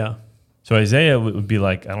 Yeah. So Isaiah would be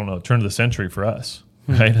like, I don't know, turn of the century for us.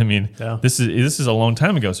 Right? I mean, this is a long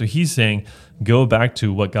time ago. So he's saying, go back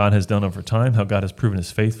to what God has done over time, how God has proven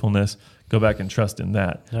his faithfulness. Go back and trust in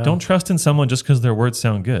that. Yeah. Don't trust in someone just because their words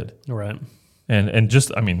sound good. Right. And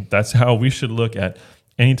just, that's how we should look at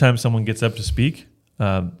anytime someone gets up to speak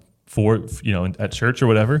at church or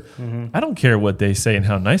whatever. Mm-hmm. I don't care what they say and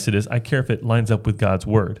how nice it is. I care if it lines up with God's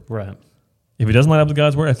word. Right. If it doesn't line up with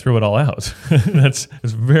God's word, I throw it all out. It's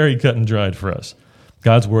very cut and dried for us.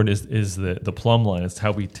 God's word is the plumb line. It's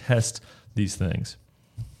how we test these things.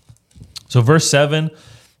 So verse 7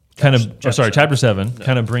 chapter 7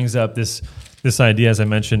 kind of brings up this idea, as I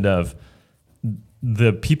mentioned, of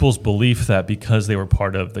the people's belief that because they were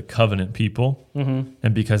part of the covenant people, mm-hmm.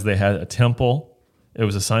 and because they had a temple, it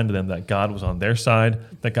was a sign to them that God was on their side,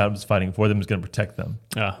 that God was fighting for them, was going to protect them.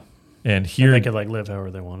 Yeah. And here they could live however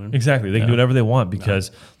they wanted. Exactly. They can do whatever they want because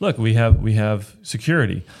look, we have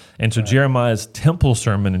security. And so Jeremiah's temple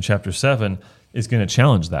sermon in chapter 7 is going to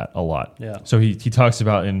challenge that a lot. Yeah. So he talks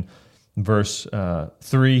about in verse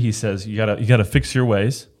 3, he says, you gotta fix your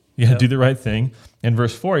ways. You gotta do the right thing. In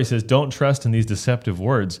verse 4, he says, don't trust in these deceptive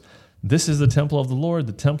words. This is the temple of the Lord,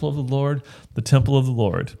 the temple of the Lord, the temple of the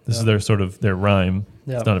Lord. This is their rhyme.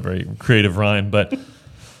 Yeah. It's not a very creative rhyme, but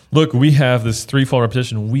look, we have this threefold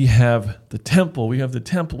repetition. We have the temple, we have the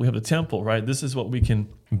temple, we have the temple, right? This is what we can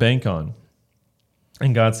bank on.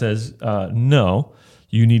 And God says, no,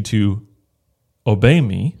 you need to obey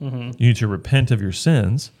me. Mm-hmm. You need to repent of your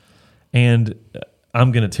sins. And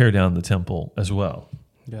I'm going to tear down the temple as well.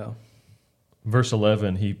 Yeah. Verse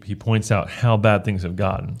 11, he points out how bad things have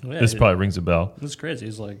gotten. Yeah, this probably rings a bell. It's crazy.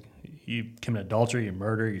 He's like, you commit adultery, you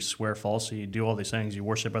murder, you swear falsely, you do all these things, you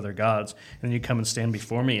worship other gods, and then you come and stand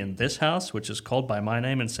before me in this house, which is called by my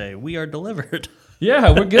name, and say, we are delivered.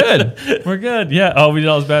 Yeah, we're good. We're good. Yeah. Oh, we did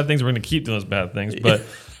all those bad things. We're going to keep doing those bad things. But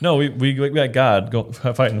no, we got God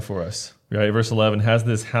fighting for us. Right. Verse 11, has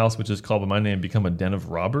this house, which is called by my name, become a den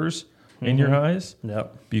of robbers in your eyes?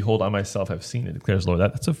 Yep. Behold, I myself have seen it, declares the Lord.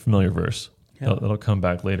 That's a familiar verse. Yep. That'll come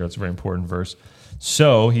back later. It's a very important verse.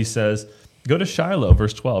 So he says, go to Shiloh,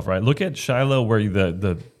 verse 12, right? Look at Shiloh where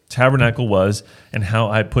the tabernacle was and how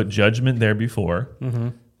I put judgment there before. Mm-hmm.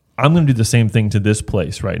 I'm going to do the same thing to this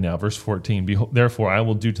place right now. Verse 14, therefore I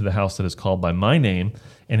will do to the house that is called by my name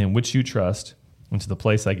and in which you trust, and to the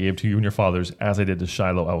place I gave to you and your fathers, as I did to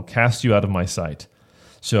Shiloh. I will cast you out of my sight.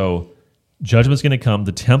 So judgment's going to come.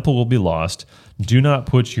 The temple will be lost. Do not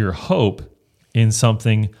put your hope in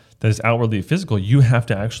something that is outwardly physical. You have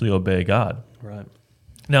to actually obey God. Right.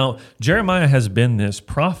 Now, Jeremiah has been this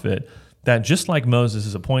prophet that, just like Moses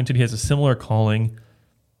is appointed, he has a similar calling.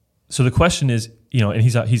 So the question is, and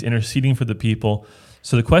he's interceding for the people.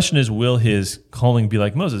 So the question is, will his calling be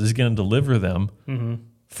like Moses? Is he going to deliver them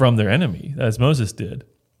from their enemy, as Moses did?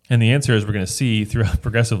 And the answer, as we're going to see throughout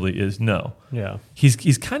progressively, is no. Yeah.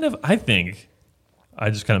 He's kind of, I think,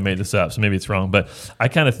 I just kind of made this up, so maybe it's wrong, but I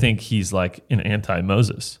kind of think he's like an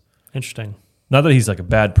anti-Moses. Interesting. Not that he's like a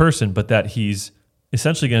bad person, but that he's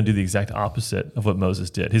essentially going to do the exact opposite of what Moses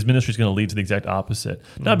did. His ministry is going to lead to the exact opposite,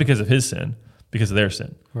 not because of his sin, because of their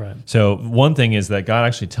sin. Right. So one thing is that God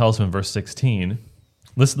actually tells him in verse 16,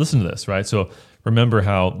 listen to this, right? So remember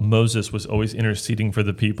how Moses was always interceding for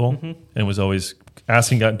the people and was always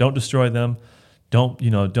asking God, don't destroy them. Don't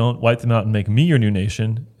wipe them out and make me your new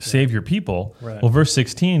nation. Save your people. Right. Well, verse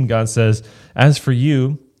 16, God says, as for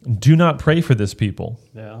you, do not pray for this people.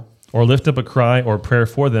 Yeah. Or lift up a cry or prayer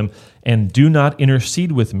for them, and do not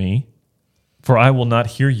intercede with me, for I will not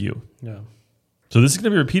hear you. Yeah. So this is going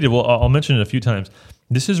to be repeated. Well, I'll mention it a few times.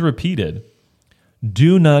 This is repeated.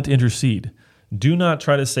 Do not intercede. Do not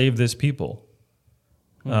try to save this people,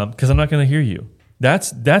 because I'm not going to hear you.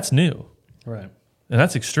 That's new. Right. And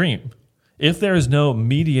that's extreme. If there is no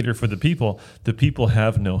mediator for the people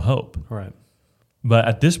have no hope. Right. But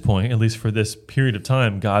at this point, at least for this period of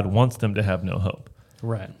time, God wants them to have no hope.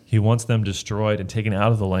 Right. He wants them destroyed and taken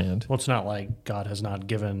out of the land. Well, it's not like God has not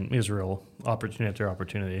given Israel opportunity after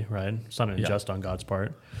opportunity, right? It's not unjust on God's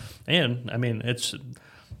part. And, I mean, it's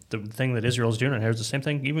the thing that Israel's doing right here is the same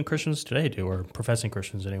thing even Christians today do, or professing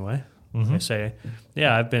Christians anyway. Mm-hmm. They say,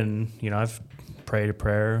 I've prayed a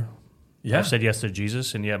prayer. Yeah. I've said yes to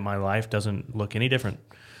Jesus, and yet my life doesn't look any different.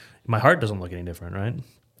 My heart doesn't look any different, right?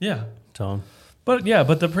 Yeah. So, But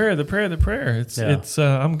the prayer. It's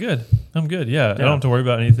I'm good. Yeah. I don't have to worry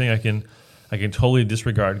about anything. I can totally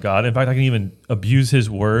disregard God. In fact, I can even abuse His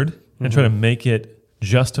word and try to make it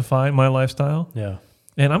justify my lifestyle. Yeah.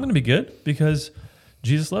 And I'm going to be good because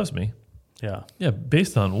Jesus loves me. Yeah. Yeah.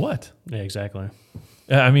 Based on what? Yeah, exactly.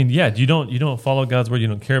 I mean, yeah. You don't follow God's word. You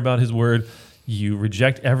don't care about His word. You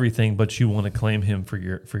reject everything, but you want to claim Him for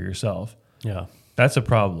yourself. Yeah. That's a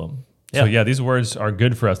problem. Yeah. So yeah, these words are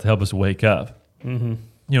good for us to help us wake up. Mm-hmm.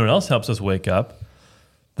 You know what else helps us wake up?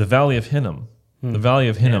 The Valley of Hinnom. The Valley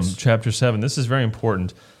of Hinnom, Yes. chapter 7. This is very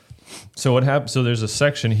important. So what happens? So there's a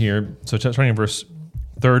section here. So starting in verse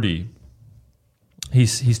 30,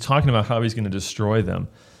 he's talking about how he's going to destroy them,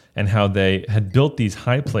 and how they had built these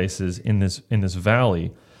high places in this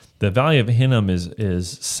valley. The Valley of Hinnom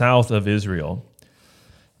is south of Israel.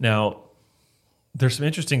 Now, there's some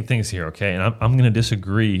interesting things here, okay? And I'm going to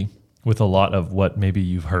disagree with a lot of what maybe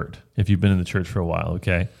you've heard if you've been in the church for a while,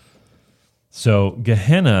 okay? So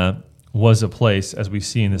Gehenna was a place, as we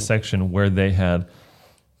see in this section, where they had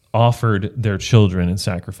offered their children in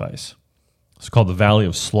sacrifice. It's called the Valley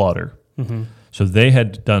of Slaughter. Mm-hmm. So they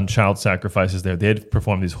had done child sacrifices there. They had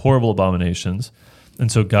performed these horrible abominations.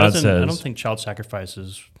 And so God says... I don't think child sacrifice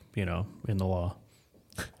is, in the law.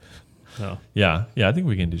 No. Yeah, I think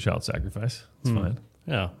we can do child sacrifice. It's fine.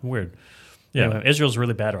 Yeah, weird. Yeah. Anyway, Israel's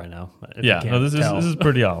really bad right now. Yeah, no, this is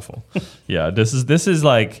pretty awful. Yeah, this is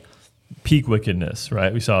like peak wickedness,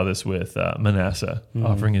 right? We saw this with Manasseh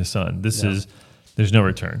offering his son. There's no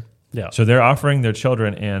return. Yeah. So they're offering their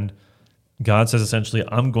children, and God says essentially,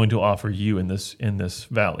 I'm going to offer you in this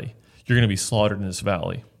valley. You're going to be slaughtered in this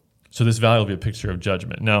valley. So this valley will be a picture of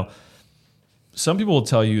judgment. Now, some people will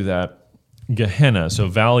tell you that Gehenna, so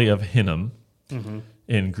Valley of Hinnom,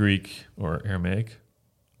 in Greek or Aramaic,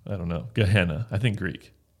 I don't know, Gehenna, I think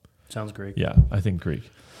Greek. Sounds Greek. Yeah, I think Greek.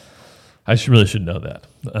 I really should know that.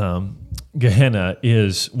 Gehenna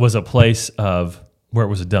was a place of where it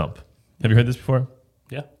was a dump. Have you heard this before?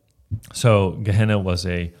 Yeah. So Gehenna was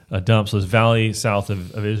a dump. So this valley south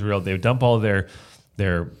of Israel, they would dump all their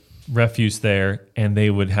refuse there, and they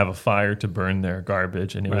would have a fire to burn their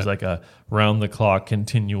garbage. And it was like a round-the-clock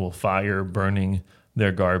continual fire burning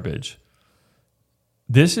their garbage.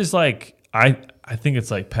 This is like, I think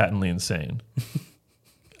it's like patently insane.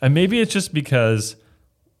 And maybe it's just because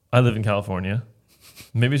I live in California.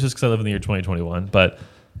 Maybe it's just because I live in the year 2021. But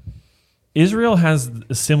Israel has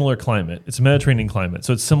a similar climate. It's a Mediterranean climate,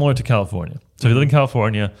 so it's similar to California. So if you live in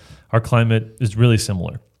California, our climate is really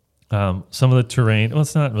similar. Some of the terrain, well,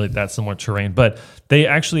 it's not really that similar terrain, but they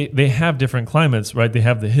have different climates, right? They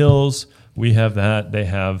have the hills, we have that. They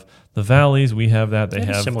have the valleys, we have that. They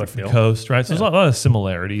have similar the feel. coast, right? So there's a lot of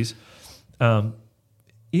similarities.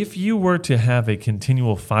 If you were to have a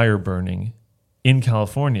continual fire burning in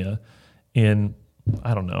California in,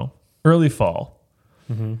 I don't know, early fall,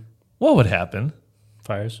 what would happen?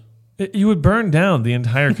 Fires. You would burn down the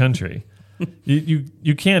entire country.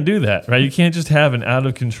 You can't do that, right? You can't just have an out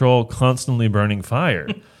of control, constantly burning fire,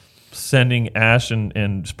 sending ash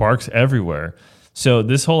and sparks everywhere. So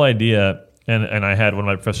this whole idea, and I had one of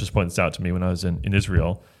my professors point this out to me when I was in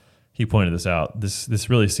Israel. He pointed this out. This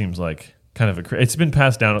really seems like kind of it's been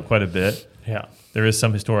passed down quite a bit. Yeah. There is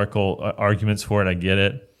some historical arguments for it. I get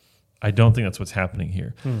it. I don't think that's what's happening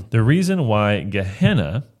here. The reason why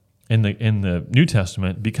Gehenna in the New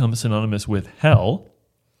Testament becomes synonymous with hell,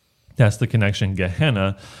 that's the connection.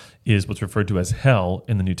 Gehenna is what's referred to as hell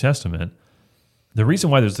in the New Testament. The reason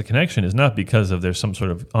why there's a connection is not because there's some sort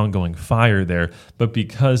of ongoing fire there, but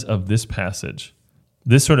because of this passage.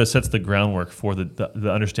 This sort of sets the groundwork for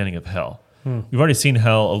the understanding of hell. We've already seen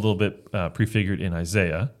hell a little bit prefigured in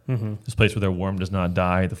Isaiah, this place where their worm does not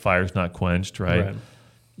die, the fire's not quenched, right?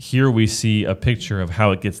 Here we see a picture of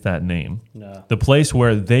how it gets that name. No. The place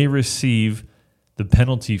where they receive the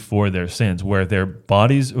penalty for their sins, where their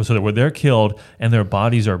bodies, where they're killed and their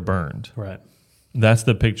bodies are burned. Right. That's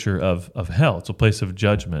the picture of hell. It's a place of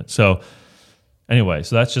judgment. So anyway,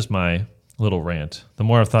 so that's just my little rant. The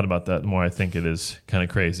more I've thought about that, the more I think it is kind of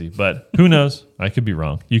crazy. But who knows? I could be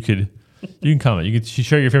wrong. You can comment. You could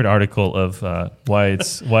share your favorite article of why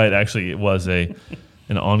it actually was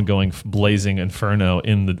an ongoing blazing inferno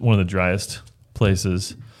in one of the driest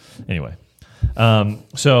places. Anyway,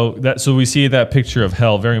 so we see that picture of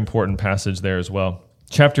hell. Very important passage there as well.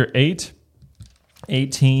 Chapter 8,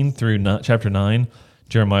 18 through chapter 9,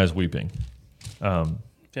 Jeremiah's weeping.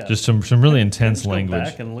 Just some really intense language. Go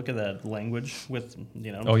back and look at that language with,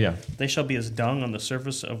 Oh, yeah. They shall be as dung on the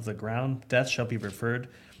surface of the ground. Death shall be referred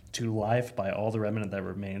to life by all the remnant that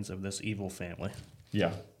remains of this evil family.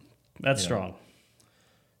 Yeah. That's strong.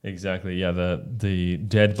 Exactly. Yeah. The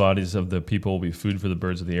dead bodies of the people will be food for the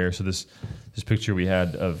birds of the air. So this picture we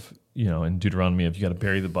had of, in Deuteronomy, of you got to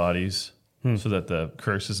bury the bodies so that the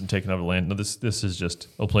curse isn't taken over the land. No, this is just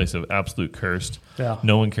a place of absolute cursed. Yeah.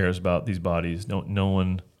 No one cares about these bodies. No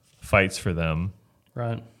one fights for them.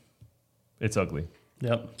 Right. It's ugly.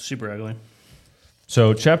 Yep. Super ugly.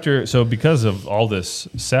 So because of all this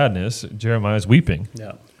sadness, Jeremiah is weeping.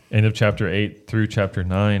 Yeah. End of chapter 8 through chapter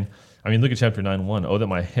 9. I mean, look at chapter 9:1. Oh, that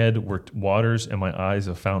my head were waters and my eyes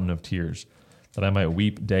a fountain of tears, that I might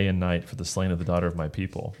weep day and night for the slain of the daughter of my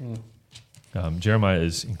people. Jeremiah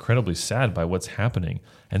is incredibly sad by what's happening.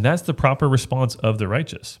 And that's the proper response of the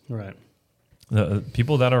righteous. Right. The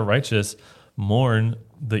people that are righteous mourn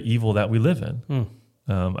the evil that we live in.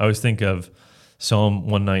 I always think of Psalm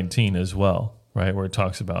 119 as well, right, where it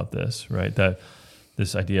talks about this, right, that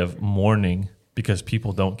this idea of mourning because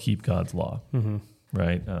people don't keep God's law,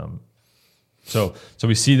 right? So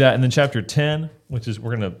we see that, and then chapter 10, which is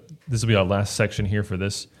this will be our last section here for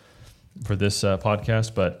this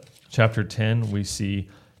podcast. But chapter 10, we see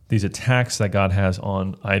these attacks that God has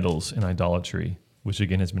on idols and idolatry, which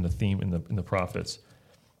again has been a theme in the prophets.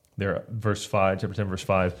 Chapter 10, verse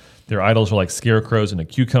 5. Their idols are like scarecrows in a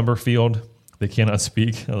cucumber field. They cannot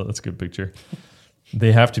speak. Oh, that's a good picture.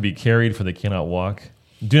 They have to be carried, for they cannot walk.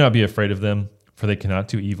 Do not be afraid of them, for they cannot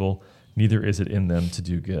do evil, neither is it in them to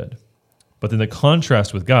do good. But then the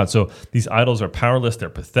contrast with God. So these idols are powerless, they're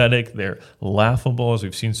pathetic, they're laughable, as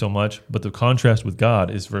we've seen so much. But the contrast with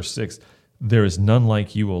God is verse 6. There is none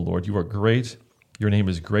like you, O Lord. You are great. Your name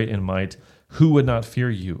is great in might. Who would not fear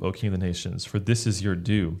you, O King of the nations? For this is your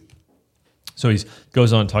due. So he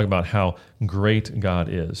goes on to talk about how great God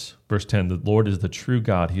is. Verse 10, the Lord is the true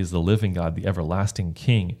God. He is the living God, the everlasting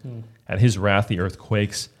King. At his wrath, the earth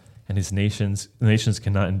quakes, and the nations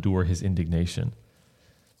cannot endure his indignation.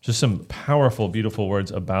 Just some powerful, beautiful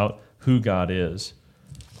words about who God is.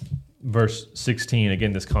 Verse 16,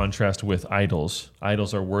 again, this contrast with idols.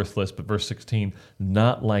 Idols are worthless, but verse 16,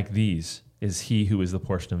 not like these is he who is the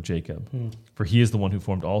portion of Jacob. For he is the one who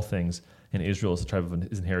formed all things, and Israel is the tribe of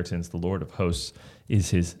his inheritance. The Lord of hosts is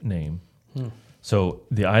his name. So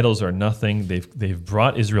the idols are nothing. They've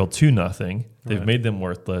brought Israel to nothing. They've made them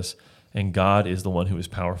worthless, and God is the one who is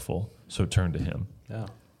powerful. So turn to him. Yeah.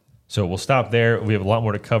 So we'll stop there. We have a lot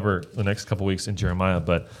more to cover the next couple weeks in Jeremiah,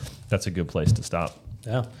 but that's a good place to stop.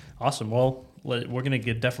 Yeah, awesome. Well, we're going to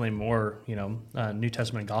get definitely more, New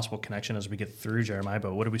Testament gospel connection as we get through Jeremiah.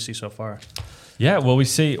 But what do we see so far? Yeah, well, we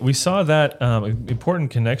saw that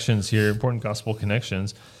important connections here, important gospel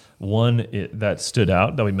connections. One that stood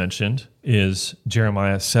out that we mentioned is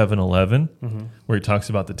Jeremiah 7:11, where he talks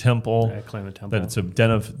about the temple, claim the temple, that it's a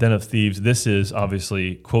den of thieves. This is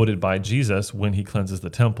obviously quoted by Jesus when he cleanses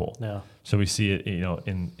the temple. Yeah. So we see it,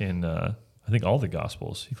 in I think all the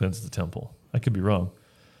Gospels, he cleanses the temple. I could be wrong.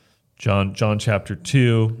 John chapter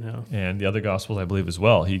 2 and the other Gospels, I believe as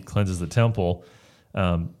well, he cleanses the temple,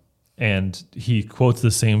 and he quotes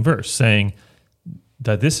the same verse, saying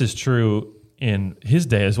that this is true in his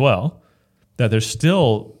day as well, that they're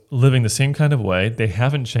still living the same kind of way. They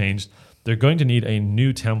haven't changed. They're going to need a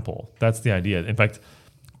new temple. That's the idea. In fact,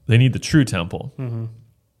 they need the true temple,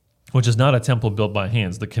 which is not a temple built by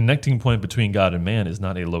hands. The connecting point between God and man is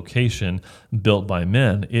not a location built by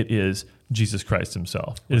men. It is Jesus Christ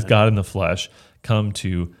himself. It is God in the flesh come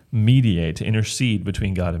to mediate, to intercede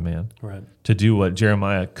between God and man, to do what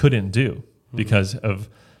Jeremiah couldn't do because of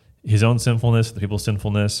his own sinfulness, the people's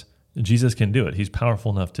sinfulness. Jesus can do it. He's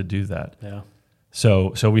powerful enough to do that. Yeah.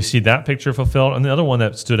 So we see that picture fulfilled. And the other one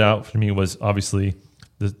that stood out for me was obviously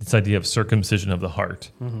this idea of circumcision of the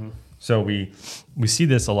heart. So we see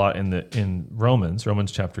this a lot in Romans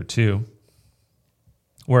chapter 2,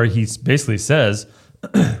 where he basically says,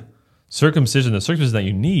 the circumcision that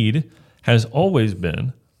you need has always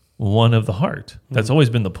been one of the heart. That's always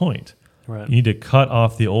been the point. Right. You need to cut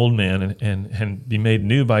off the old man and be made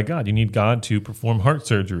new by God. You need God to perform heart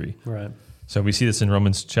surgery. Right. So we see this in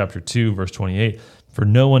Romans chapter 2, verse 28. For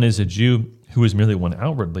no one is a Jew who is merely one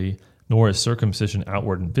outwardly, nor is circumcision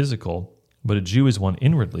outward and physical, but a Jew is one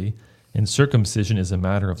inwardly, and circumcision is a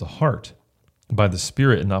matter of the heart, by the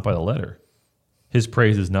Spirit and not by the letter. His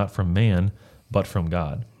praise is not from man, but from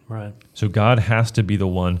God. Right. So God has to be the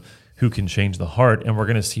one who can change the heart, and we're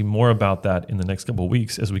going to see more about that in the next couple of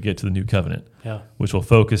weeks as we get to the new covenant, which will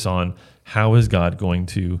focus on how is God going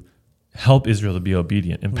to help Israel to be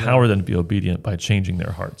obedient, empower them to be obedient by changing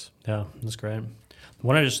their hearts. Yeah, that's great. The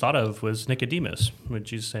one I just thought of was Nicodemus, which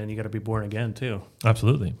Jesus saying you got to be born again too.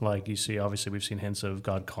 Absolutely. Like you see, obviously we've seen hints of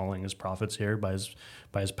God calling his prophets here by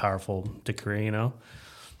his powerful decree,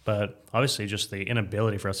 but obviously just the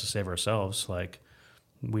inability for us to save ourselves, like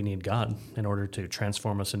we need God in order to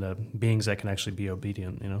transform us into beings that can actually be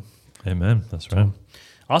obedient, Amen. That's right.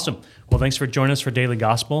 Awesome. Well, thanks for joining us for Daily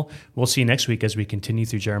Gospel. We'll see you next week as we continue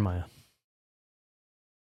through Jeremiah.